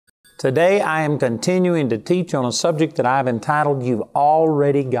Today I am continuing to teach on a subject that I've entitled, You've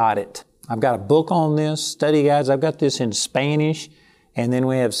Already Got It. I've got a book on this, study guides. I've got this in Spanish, and then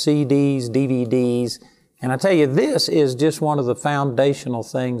we have CDs, DVDs. And I tell you, this is just one of the foundational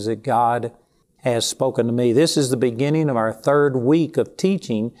things that God has spoken to me. This is the beginning of our third week of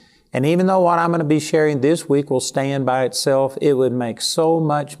teaching. And even though what I'm going to be sharing this week will stand by itself, it would make so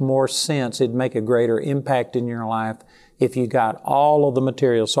much more sense. It'd make a greater impact in your life if you got all of the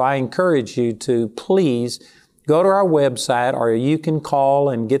material. So I encourage you to please go to our website, or you can call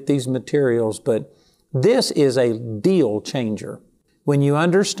and get these materials. But this is a deal changer when you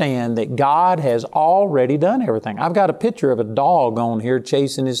understand that God has already done everything. I've got a picture of a dog on here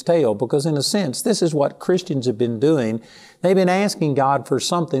chasing his tail, because in a sense, this is what Christians have been doing. They've been asking God for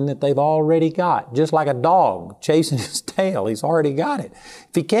something that they've already got, just like a dog chasing his tail. He's already got it.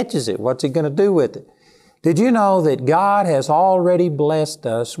 If he catches it, what's he going to do with it? Did you know that God has already blessed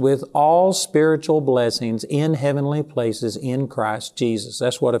us with all spiritual blessings in heavenly places in Christ Jesus?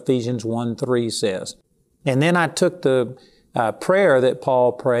 That's what Ephesians 1:3 says. And then I took the prayer that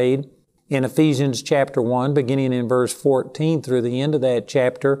Paul prayed in Ephesians chapter 1, beginning in verse 14 through the end of that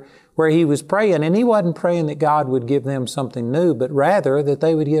chapter, where he was praying, and he wasn't praying that God would give them something new, but rather that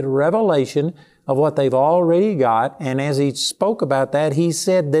they would get a revelation of what they've already got. And as he spoke about that, he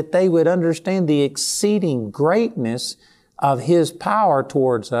said that they would understand the exceeding greatness of His power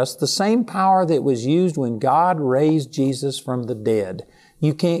towards us, the same power that was used when God raised Jesus from the dead.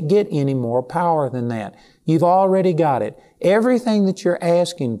 You can't get any more power than that. You've already got it. Everything that you're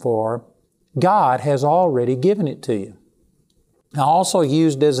asking for, God has already given it to you. I also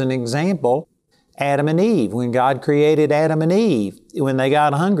used as an example Adam and Eve. When God created Adam and Eve, when they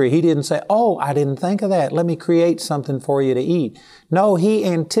got hungry, He didn't say, "Oh, I didn't think of that. Let me create something for you to eat." No, He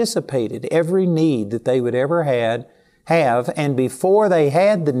anticipated every need that they would ever have, and before they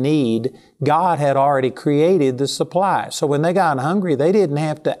had the need, God had already created the supply. So when they got hungry, they didn't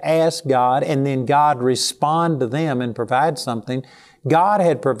have to ask God and then God respond to them and provide something. God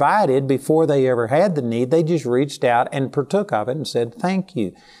had provided before they ever had the need. They just reached out and partook of it and said, "Thank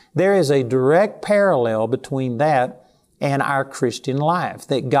you." There is a direct parallel between that and our Christian life,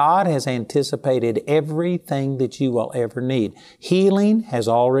 that God has anticipated everything that you will ever need. Healing has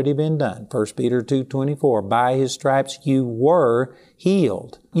already been done. 1 Peter 2:24, by His stripes you were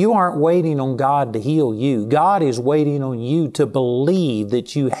healed. You aren't waiting on God to heal you. God is waiting on you to believe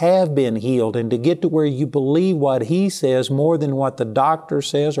that you have been healed, and to get to where you believe what He says more than what the doctor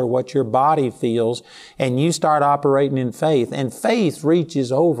says or what your body feels, and you start operating in faith. And faith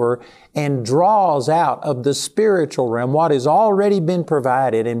reaches over and draws out of the spiritual realm what has already been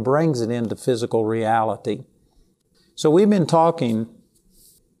provided and brings it into physical reality. So we've been talking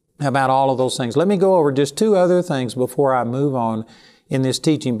about all of those things. Let me go over just two other things before I move on in this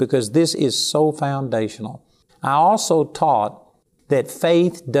teaching, because this is so foundational. I also taught that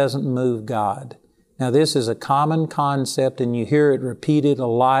faith doesn't move God. Now, this is a common concept, and you hear it repeated a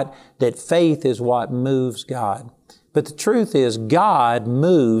lot, that faith is what moves God. But the truth is, God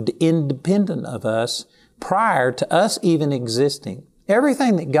moved independent of us prior to us even existing.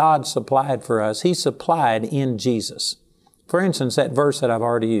 Everything that God supplied for us, He supplied in Jesus. For instance, that verse that I've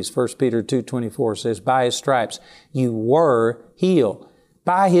already used, 1 Peter 2:24 says, by His stripes you were healed.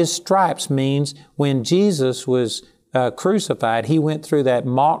 By His stripes means when Jesus was crucified, He went through that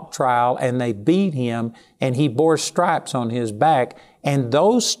mock trial and they beat Him and He bore stripes on His back. And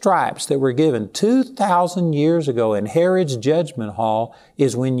those stripes that were given 2,000 years ago in Herod's judgment hall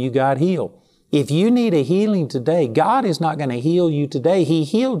is when you got healed. If you need a healing today, God is not going to heal you today. He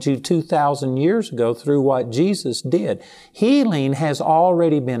healed you 2,000 years ago through what Jesus did. Healing has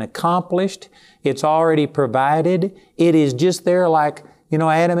already been accomplished. It's already provided. It is just there like,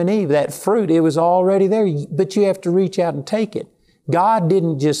 Adam and Eve, that fruit, it was already there, but you have to reach out and take it. God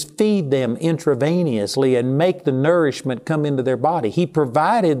didn't just feed them intravenously and make the nourishment come into their body. He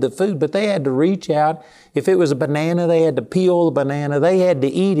provided the food, but they had to reach out. If it was a banana, they had to peel the banana. They had to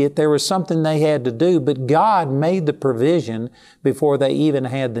eat it. There was something they had to do, but God made the provision before they even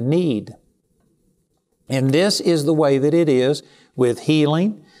had the need. And this is the way that it is with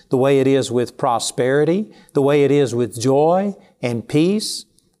healing, the way it is with prosperity, the way it is with joy and peace.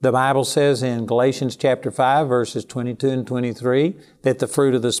 The Bible says in Galatians chapter 5, verses 22 and 23, that the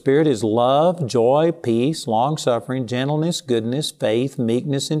fruit of the Spirit is love, joy, peace, long-suffering, gentleness, goodness, faith,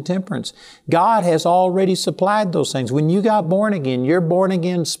 meekness, and temperance. God has already supplied those things. When you got born again, your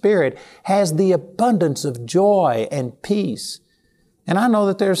born-again spirit has the abundance of joy and peace. And I know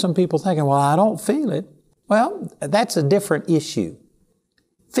that there are some people thinking, well, I don't feel it. Well, that's a different issue.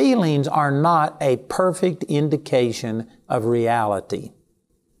 Feelings are not a perfect indication of reality.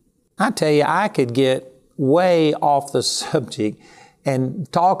 I tell you, I could get way off the subject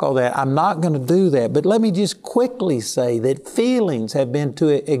and talk all that. I'm not going to do that. But let me just quickly say that feelings have been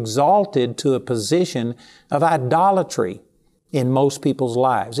exalted to a position of idolatry in most people's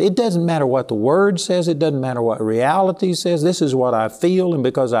lives. It doesn't matter what the Word says. It doesn't matter what reality says. This is what I feel, and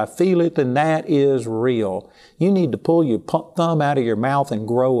because I feel it, then that is real. You need to pull your thumb out of your mouth and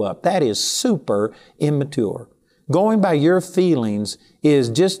grow up. That is super immature. Going by your feelings is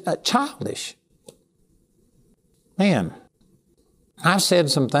just childish. Man, I've said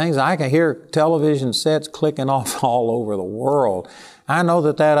some things. I can hear television sets clicking off all over the world. I know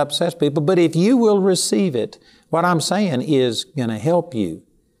that that upsets people, but if you will receive it, what I'm saying is going to help you.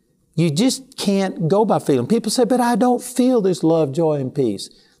 You just can't go by feeling. People say, but I don't feel this love, joy, and peace.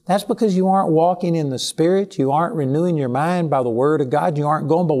 That's because you aren't walking in the Spirit. You aren't renewing your mind by the Word of God. You aren't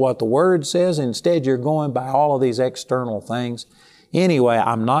going by what the Word says. Instead, you're going by all of these external things. Anyway,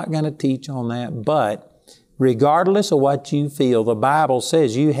 I'm not going to teach on that, but regardless of what you feel, the Bible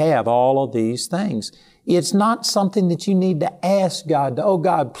says you have all of these things. It's not something that you need to ask God, oh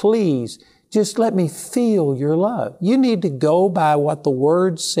God, please, just let me feel your love. You need to go by what the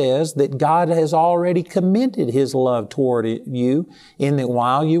Word says, that God has already commended His love toward you, in that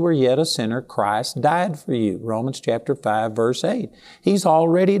while you were yet a sinner, Christ died for you. Romans chapter 5, verse 8. He's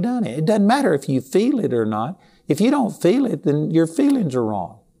already done it. It doesn't matter if you feel it or not. If you don't feel it, then your feelings are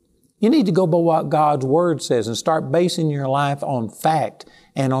wrong. You need to go by what God's Word says and start basing your life on fact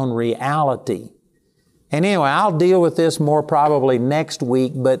and on reality. And anyway, I'll deal with this more probably next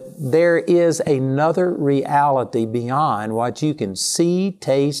week, but there is another reality beyond what you can see,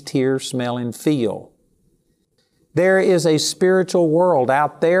 taste, hear, smell, and feel. There is a spiritual world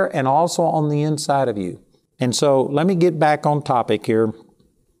out there and also on the inside of you. And so let me get back on topic here.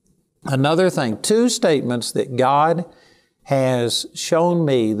 Another thing, 2 statements that God has shown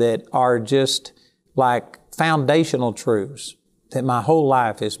me that are just like foundational truths that my whole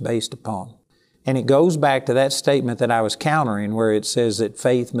life is based upon. And it goes back to that statement that I was countering where it says that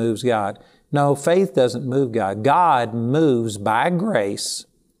faith moves God. No, faith doesn't move God. God moves by grace,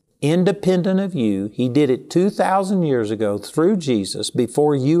 independent of you. He did it 2,000 years ago through Jesus,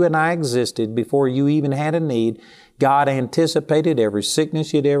 before you and I existed, before you even had a need. God anticipated every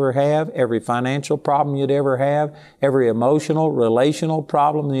sickness you'd ever have, every financial problem you'd ever have, every emotional, relational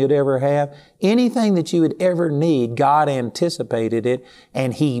problem you'd ever have. Anything that you would ever need, God anticipated it,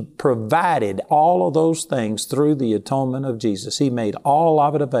 and He provided all of those things through the atonement of Jesus. He made all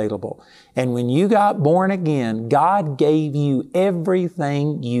of it available. And when you got born again, God gave you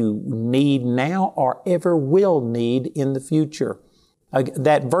everything you need now or ever will need in the future.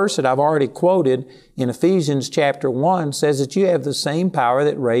 That verse that I've already quoted in Ephesians chapter 1 says that you have the same power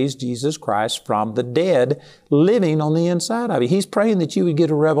that raised Jesus Christ from the dead living on the inside of you. He's praying that you would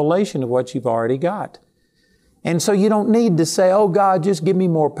get a revelation of what you've already got. And so you don't need to say, oh God, just give me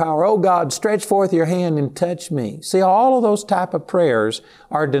more power. Oh God, stretch forth your hand and touch me. See, all of those type of prayers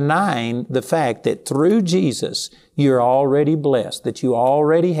are denying the fact that through Jesus, you're already blessed, that you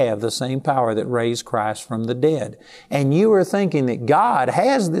already have the same power that raised Christ from the dead. And you are thinking that God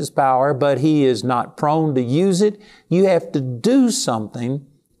has this power, but He is not prone to use it. You have to do something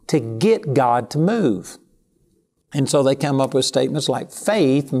to get God to move. And so they come up with statements like,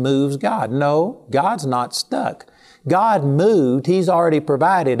 faith moves God. No, God's not stuck. God moved. He's already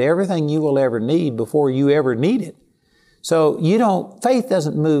provided everything you will ever need before you ever need it. So faith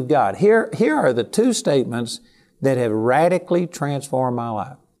doesn't move God. Here are the 2 statements that have radically transformed my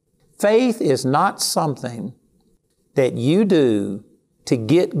life. Faith is not something that you do to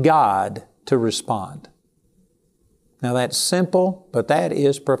get God to respond. Now that's simple, but that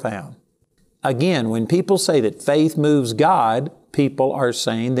is profound. Again, when people say that faith moves God, people are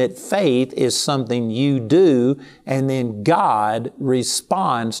saying that faith is something you do and then God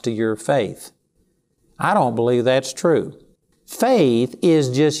responds to your faith. I don't believe that's true. Faith is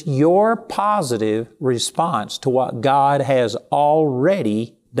just your positive response to what God has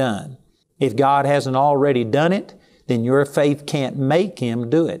already done. If God hasn't already done it, then your faith can't make Him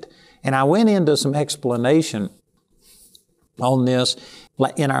do it. And I went into some explanation on this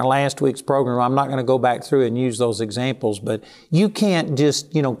in our last week's program. I'm not going to go back through and use those examples, but you can't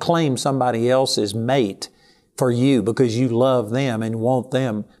just, claim somebody else's mate for you because you love them and want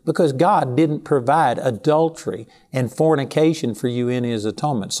them, because God didn't provide adultery and fornication for you in His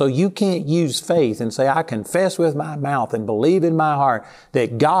atonement. So you can't use faith and say, I confess with my mouth and believe in my heart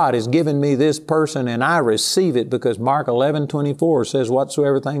that God has given me this person and I receive it, because Mark 11:24 says,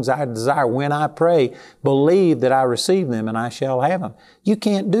 whatsoever things I desire when I pray, believe that I receive them and I shall have them. You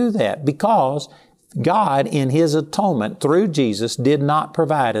can't do that, because God, in His atonement through Jesus, did not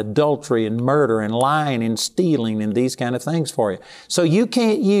provide adultery and murder and lying and stealing and these kind of things for you. So you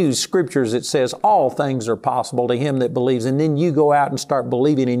can't use scriptures that says all things are possible to him that believes, and then you go out and start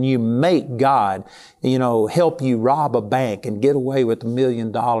believing and you make God, help you rob a bank and get away with $1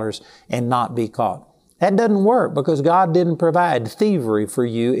 million and not be caught. That doesn't work because God didn't provide thievery for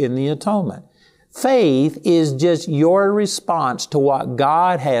you in the atonement. Faith is just your response to what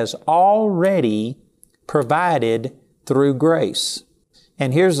God has already provided through grace.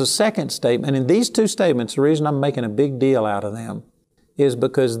 And here's the second statement. And these two statements, the reason I'm making a big deal out of them is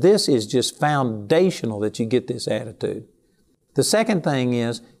because this is just foundational that you get this attitude. The second thing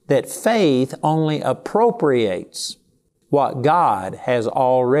is that faith only appropriates what God has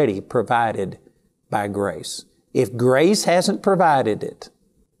already provided by grace. If grace hasn't provided it,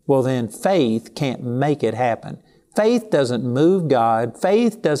 well then faith can't make it happen. Faith doesn't move God.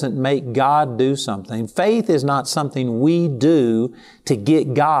 Faith doesn't make God do something. Faith is not something we do to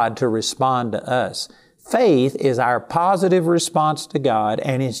get God to respond to us. Faith is our positive response to God,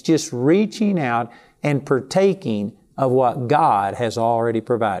 and it's just reaching out and partaking of what God has already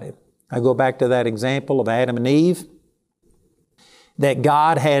provided. I go back to that example of Adam and Eve, that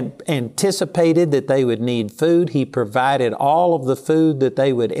God had anticipated that they would need food. He provided all of the food that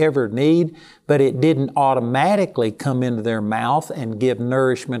they would ever need, but it didn't automatically come into their mouth and give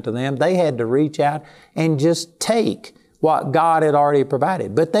nourishment to them. They had to reach out and just take what God had already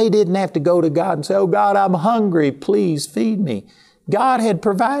provided. But they didn't have to go to God and say, "Oh God, I'm hungry, please feed me." God had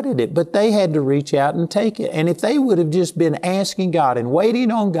provided it, but they had to reach out and take it. And if they would have just been asking God and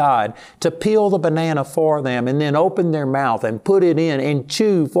waiting on God to peel the banana for them and then open their mouth and put it in and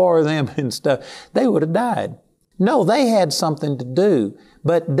chew for them and stuff, they would have died. No, they had something to do,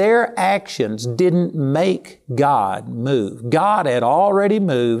 but their actions didn't make God move. God had already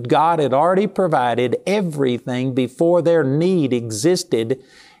moved. God had already provided everything before their need existed.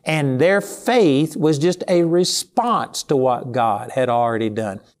 And their faith was just a response to what God had already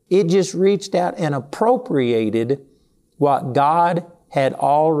done. It just reached out and appropriated what God had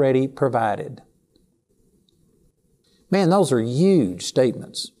already provided. Man, those are huge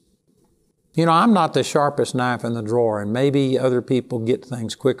statements. I'm not the sharpest knife in the drawer, and maybe other people get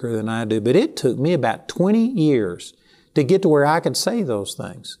things quicker than I do, but it took me about 20 years to get to where I could say those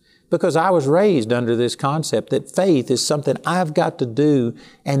things. Because I was raised under this concept that faith is something I've got to do,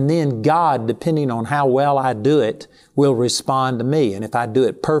 and then God, depending on how well I do it, will respond to me. And if I do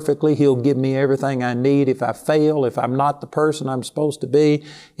it perfectly, He'll give me everything I need. If I fail, if I'm not the person I'm supposed to be,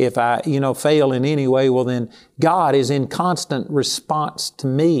 if I, fail in any way, well then God is in constant response to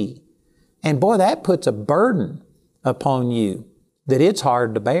me. And boy, that puts a burden upon you that it's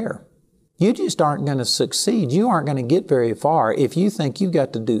hard to bear. You just aren't going to succeed. You aren't going to get very far if you think you've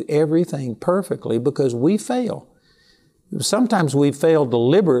got to do everything perfectly, because we fail. Sometimes we fail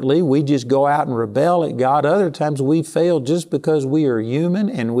deliberately. We just go out and rebel at God. Other times we fail just because we are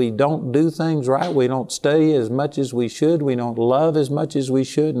human and we don't do things right. We don't study as much as we should. We don't love as much as we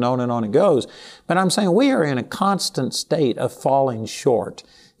should, and on it goes. But I'm saying we are in a constant state of falling short.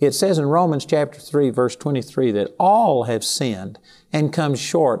 It says in Romans chapter 3, verse 23, that all have sinned and come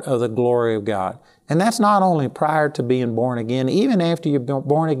short of the glory of God. And that's not only prior to being born again. Even after you're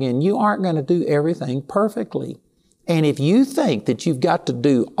born again, you aren't going to do everything perfectly. And if you think that you've got to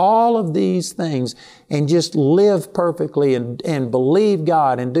do all of these things and just live perfectly and believe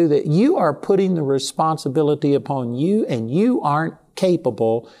God and do that, you are putting the responsibility upon you, and you aren't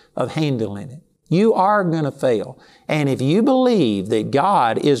capable of handling it. You are going to fail. And if you believe that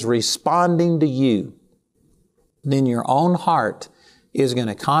God is responding to you, then your own heart is going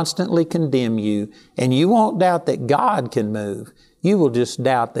to constantly condemn you, and you won't doubt that God can move. You will just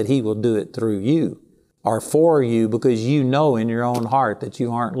doubt that He will do it through you or for you, because you know in your own heart that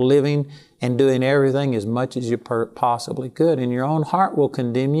you aren't living and doing everything as much as you possibly could. And your own heart will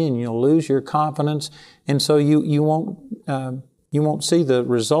condemn you, and you'll lose your confidence, and so you won't see the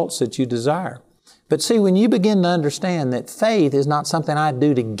results that you desire. But see, when you begin to understand that faith is not something I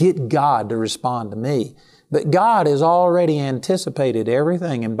do to get God to respond to me, but God has already anticipated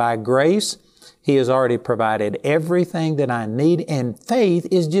everything, and by grace, He has already provided everything that I need, and faith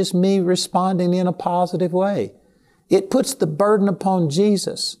is just me responding in a positive way. It puts the burden upon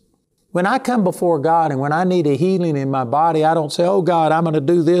Jesus. When I come before God and when I need a healing in my body, I don't say, "Oh God, I'm going to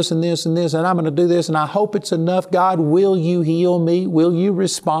do this and this and this, and I'm going to do this, and I hope it's enough. God, will You heal me? Will You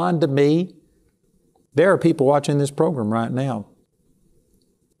respond to me?" There are people watching this program right now.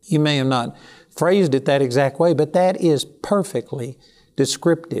 You may have not phrased it that exact way, but that is perfectly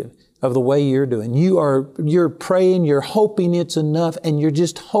descriptive. of the way you're doing. You're praying, you're hoping it's enough, and you're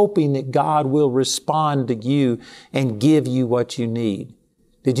just hoping that God will respond to you and give you what you need.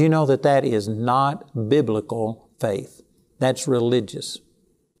 Did you know that that is not biblical faith? That's religious.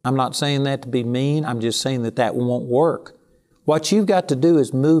 I'm not saying that to be mean. I'm just saying that that won't work. What you've got to do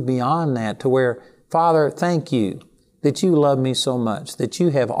is move beyond that to where, Father, thank you that you love me so much, that you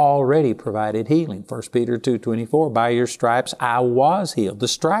have already provided healing. 1 Peter 2:24, by your stripes I was healed. The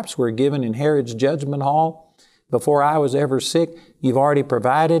stripes were given in Herod's judgment hall before I was ever sick. You've already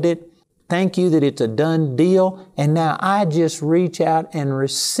provided it. Thank you that it's a done deal. And now I just reach out and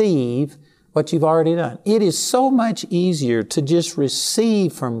receive what you've already done. It is so much easier to just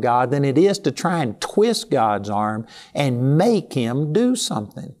receive from God than it is to try and twist God's arm and make Him do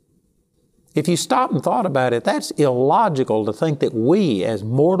something. If you stop and thought about it, that's illogical to think that we as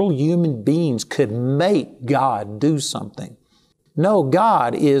mortal human beings could make God do something. No,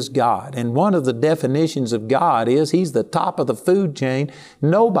 God is God. And one of the definitions of God is He's the top of the food chain.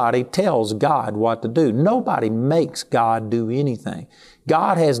 Nobody tells God what to do. Nobody makes God do anything.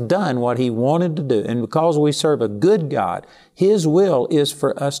 God has done what He wanted to do. And because we serve a good God, His will is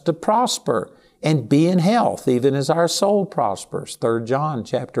for us to prosper and be in health, even as our soul prospers. 3 John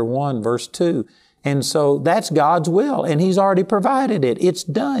chapter 1, verse 2. And so that's God's will, and He's already provided it. It's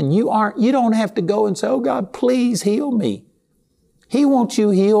done. You don't have to go and say, oh God, please heal me. He wants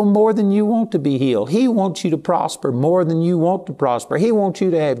you healed more than you want to be healed. He wants you to prosper more than you want to prosper. He wants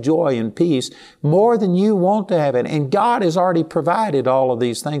you to have joy and peace more than you want to have it. And God has already provided all of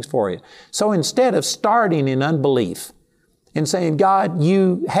these things for you. So instead of starting in unbelief and saying, God,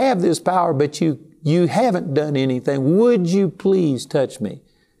 you have this power, but you haven't done anything. Would you please touch me?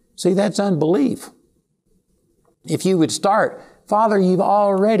 See, that's unbelief. If you would start, Father, you've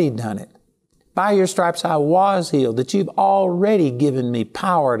already done it. By your stripes I was healed, that you've already given me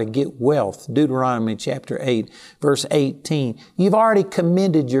power to get wealth. Deuteronomy chapter 8, verse 18. You've already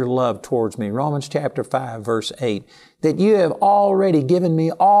commended your love towards me. Romans chapter 5, verse 8. That you have already given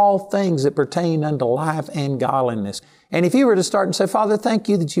me all things that pertain unto life and godliness. And if you were to start and say, Father, thank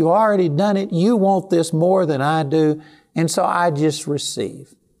you that you've already done it. You want this more than I do. And so I just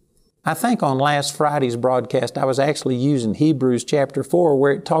receive. I think on last Friday's broadcast, I was actually using Hebrews chapter 4,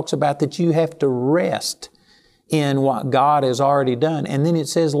 where it talks about that you have to rest in what God has already done. And then it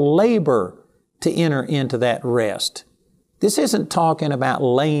says labor to enter into that rest. This isn't talking about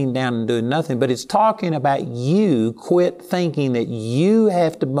laying down and doing nothing, but it's talking about you quit thinking that you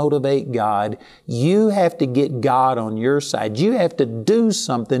have to motivate God. You have to get God on your side. You have to do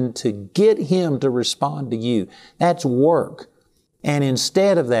something to get Him to respond to you. That's work. And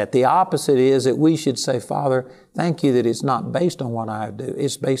instead of that, the opposite is that we should say, Father, thank you that it's not based on what I do.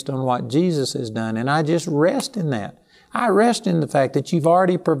 It's based on what Jesus has done. And I just rest in that. I rest in the fact that you've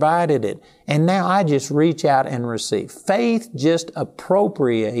already provided it. And now I just reach out and receive. Faith just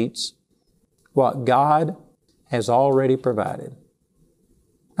appropriates what God has already provided.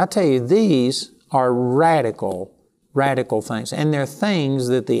 I tell you, these are radical things. And they're things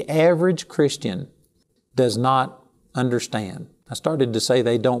that the average Christian does not understand. I started to say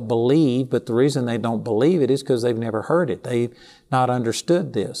they don't believe, but the reason they don't believe it is because they've never heard it. They've not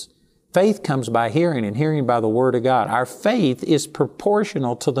understood this. Faith comes by hearing, and hearing by the Word of God. Our faith is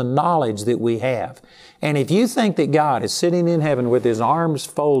proportional to the knowledge that we have. And if you think that God is sitting in heaven with His arms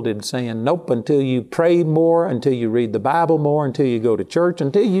folded saying, nope, until you pray more, until you read the Bible more, until you go to church,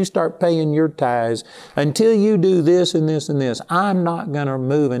 until you start paying your tithes, until you do this and this and this, I'm not going to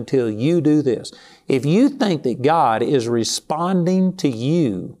move until you do this. If you think that God is responding to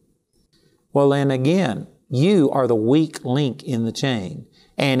you, well then again, you are the weak link in the chain.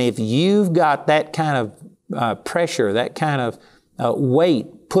 And if you've got that kind of pressure, that kind of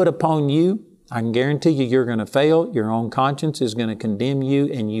weight put upon you, I can guarantee you you're going to fail. Your own conscience is going to condemn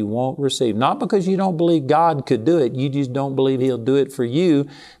you and you won't receive. Not because you don't believe God could do it. You just don't believe He'll do it for you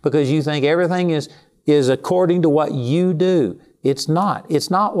because you think everything is according to what you do. It's not.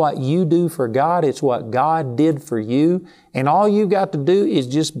 It's not what you do for God. It's what God did for you. And all you've got to do is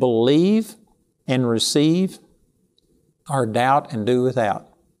just believe and receive or doubt and do without.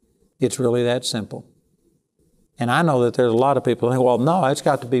 It's really that simple. And I know that there's a lot of people who think, well, no, it's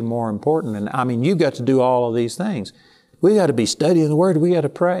got to be more important. And I mean, you've got to do all of these things. We got to be studying the Word. We got to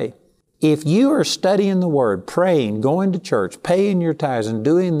pray. If you are studying the Word, praying, going to church, paying your tithes, and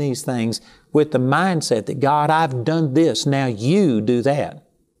doing these things with the mindset that, God, I've done this, now you do that.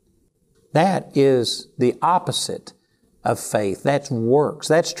 That is the opposite of faith. That's works.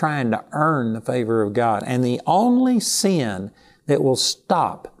 That's trying to earn the favor of God. And the only sin that will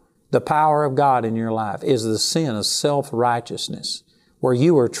stop the power of God in your life is the sin of self-righteousness. where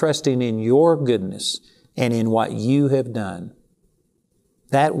you are trusting in your goodness and in what you have done.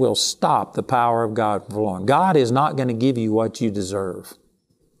 That will stop the power of God from flowing. God is not going to give you what you deserve.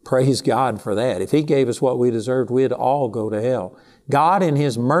 Praise God for that. If He gave us what we deserved, we'd all go to hell. God in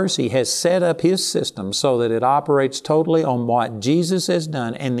His mercy has set up His system so that it operates totally on what Jesus has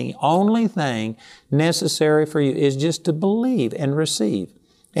done, and the only thing necessary for you is just to believe and receive.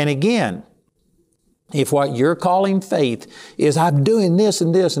 And again, if what you're calling faith is I'm doing this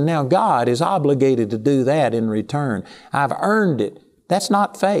and this, and now God is obligated to do that in return, I've earned it, that's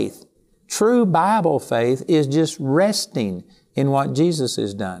not faith. True Bible faith is just resting in what Jesus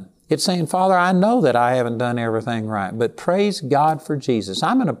has done. It's saying, Father, I know that I haven't done everything right, but praise God for Jesus.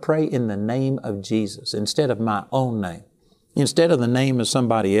 I'm going to pray in the name of Jesus instead of my own name, instead of the name of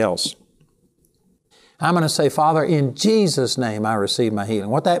somebody else. I'm going to say, Father, in Jesus' name I receive my healing.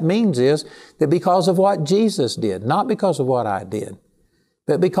 What that means is that because of what Jesus did, not because of what I did,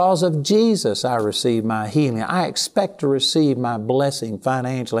 but because of Jesus I receive my healing. I expect to receive my blessing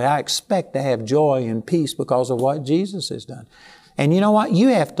financially. I expect to have joy and peace because of what Jesus has done. And you know what? You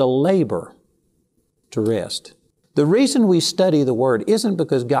have to labor to rest. The reason we study the Word isn't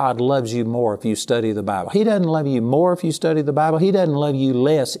because God loves you more if you study the Bible. He doesn't love you more if you study the Bible. He doesn't love you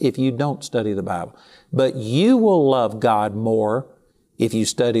less if you don't study the Bible. But you will love God more if you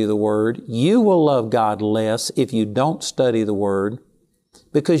study the Word. You will love God less if you don't study the Word,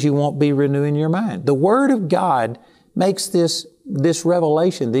 because you won't be renewing your mind. The Word of God makes this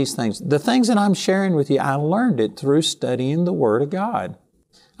revelation, these things. The things that I'm sharing with you, I learned it through studying the Word of God.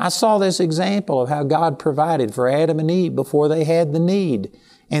 I saw this example of how God provided for Adam and Eve before they had the need.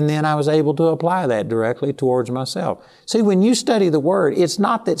 And then I was able to apply that directly towards myself. See, when you study the Word, it's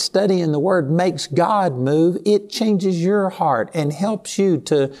not that studying the Word makes God move. It changes your heart and helps you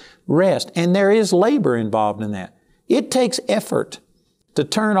to rest. And there is labor involved in that. It takes effort to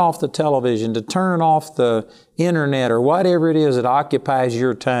turn off the television, to turn off the internet or whatever it is that occupies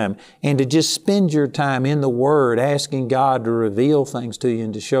your time, and to just spend your time in the Word, asking God to reveal things to you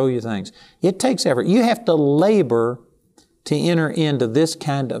and to show you things. It takes effort. You have to labor to enter into this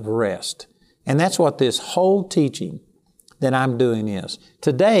kind of rest. And that's what this whole teaching that I'm doing is.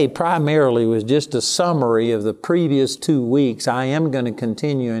 Today primarily was just a summary of the previous 2 weeks. I am going to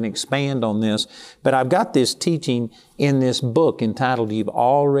continue and expand on this, but I've got this teaching in this book entitled You've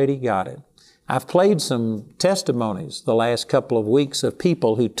Already Got It. I've played some testimonies the last couple of weeks of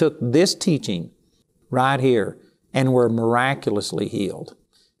people who took this teaching right here and were miraculously healed.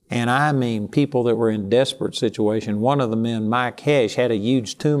 And I mean people that were in desperate situation. One of the men, Mike Hesh, had a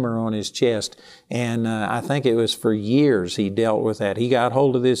huge tumor on his chest, and I think it was for years he dealt with that. He got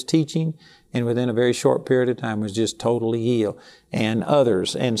hold of this teaching, and within a very short period of time was just totally healed, and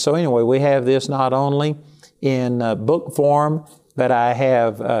others. And so anyway, we have this not only in book form, but I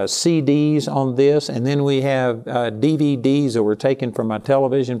have CDs on this, and then we have DVDs that were taken from my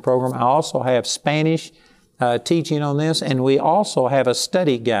television program. I also have Spanish teaching on this, and we also have a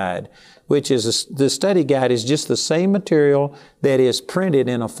study guide, which is the study guide is just the same material that is printed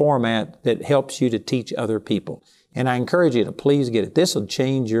in a format that helps you to teach other people. And I encourage you to please get it. This will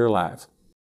change your life.